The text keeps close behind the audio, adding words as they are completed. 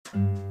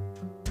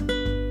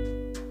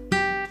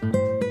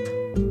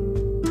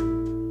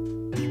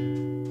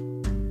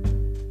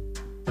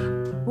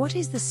What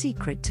is the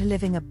secret to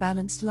living a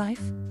balanced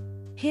life?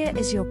 Here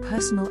is your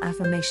personal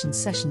affirmation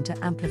session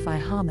to amplify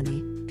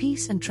harmony,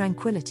 peace, and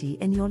tranquility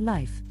in your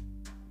life.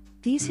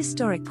 These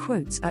historic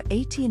quotes are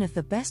 18 of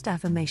the best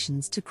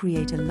affirmations to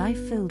create a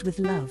life filled with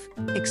love,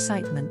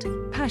 excitement,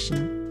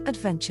 passion,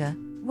 adventure,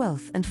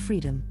 wealth, and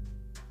freedom.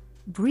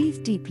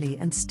 Breathe deeply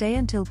and stay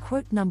until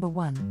quote number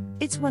 1.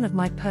 It's one of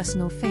my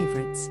personal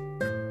favorites.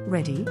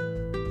 Ready?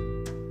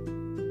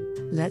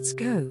 Let's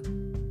go.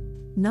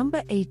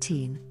 Number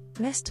 18.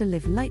 Blessed to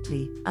live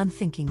lightly,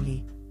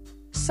 unthinkingly.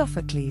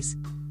 Sophocles.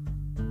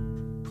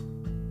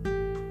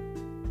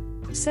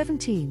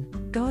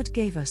 17. God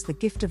gave us the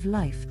gift of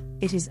life,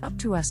 it is up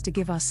to us to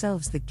give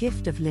ourselves the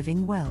gift of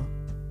living well.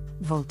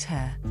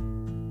 Voltaire.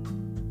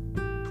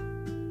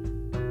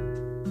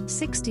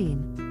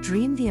 16.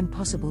 Dream the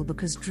impossible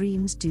because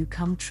dreams do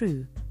come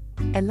true.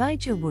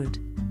 Elijah Wood.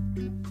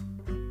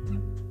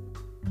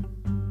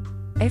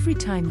 Every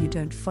time you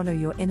don't follow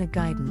your inner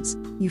guidance,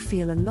 you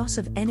feel a loss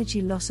of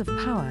energy, loss of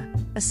power,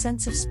 a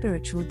sense of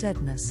spiritual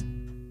deadness.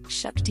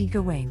 Shakti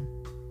Gawain.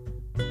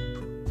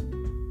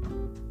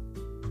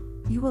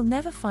 You will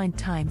never find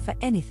time for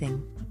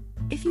anything.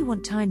 If you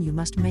want time, you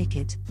must make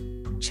it.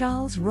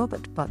 Charles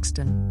Robert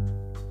Buxton.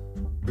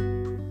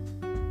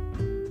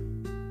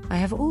 I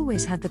have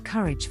always had the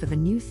courage for the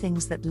new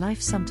things that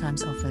life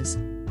sometimes offers.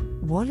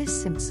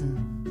 Wallace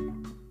Simpson.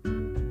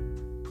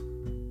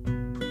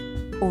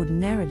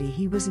 Ordinarily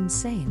he was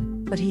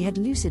insane, but he had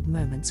lucid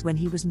moments when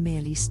he was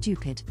merely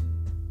stupid.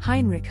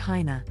 Heinrich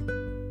Heine.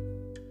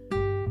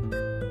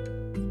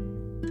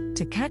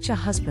 To catch a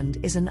husband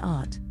is an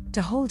art,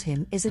 to hold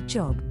him is a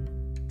job.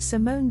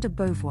 Simone de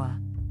Beauvoir.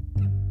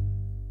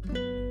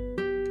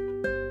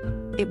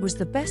 It was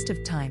the best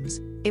of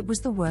times, it was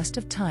the worst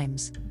of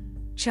times.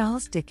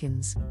 Charles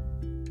Dickens.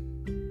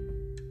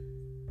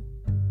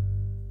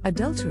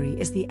 Adultery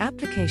is the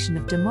application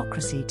of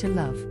democracy to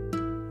love.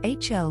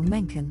 H.L.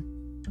 Mencken.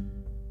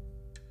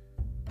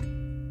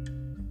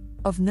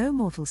 Of no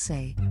mortal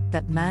say,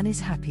 that man is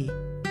happy,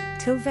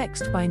 till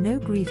vexed by no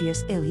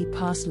grievous ill he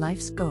pass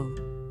life's goal.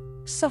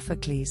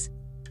 Sophocles.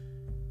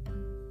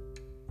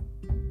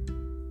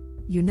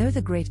 You know,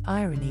 the great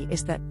irony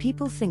is that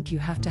people think you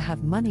have to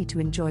have money to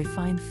enjoy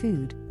fine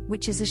food,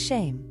 which is a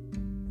shame.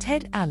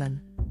 Ted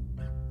Allen.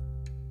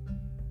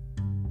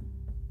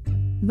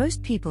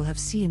 Most people have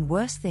seen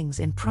worse things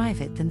in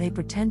private than they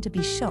pretend to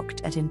be shocked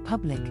at in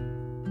public.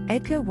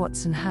 Edgar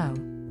Watson Howe.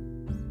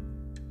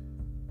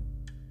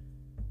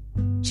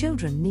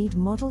 Children need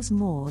models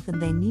more than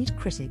they need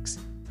critics.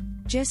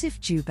 Joseph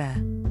Joubert.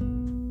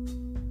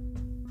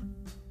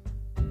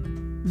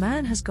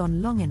 Man has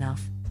gone long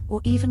enough,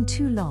 or even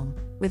too long,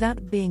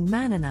 without being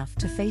man enough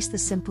to face the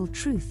simple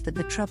truth that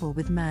the trouble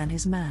with man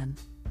is man.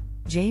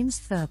 James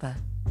Thurber.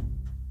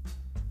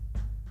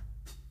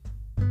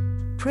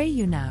 Pray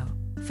you now,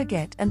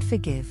 forget and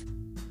forgive.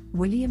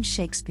 William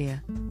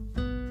Shakespeare.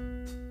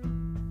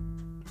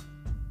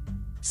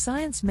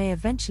 Science may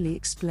eventually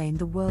explain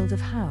the world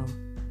of how.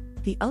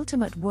 The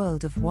ultimate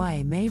world of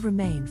why may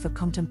remain for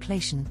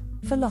contemplation,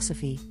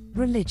 philosophy,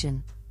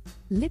 religion.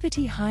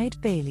 Liberty Hyde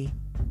Bailey.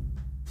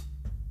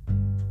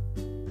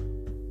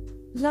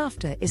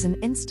 Laughter is an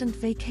instant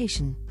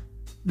vacation.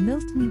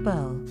 Milton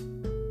Berle.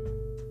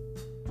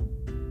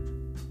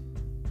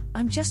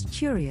 I'm just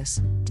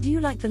curious, do you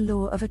like the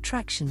law of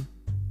attraction?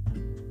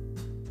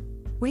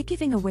 We're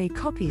giving away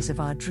copies of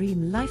our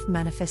Dream Life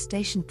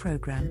Manifestation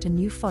program to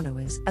new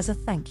followers as a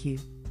thank you.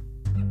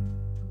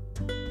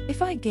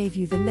 If I gave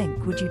you the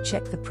link, would you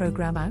check the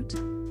program out?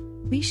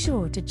 Be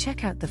sure to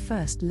check out the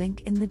first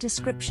link in the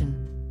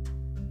description.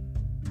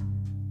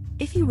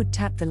 If you would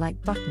tap the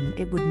like button,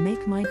 it would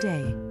make my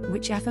day.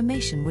 Which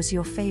affirmation was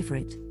your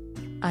favorite?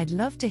 I'd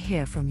love to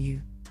hear from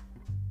you.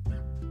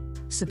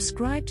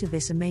 Subscribe to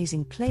this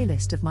amazing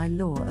playlist of my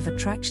Law of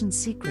Attraction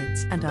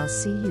secrets, and I'll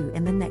see you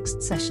in the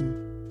next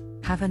session.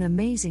 Have an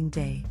amazing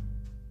day.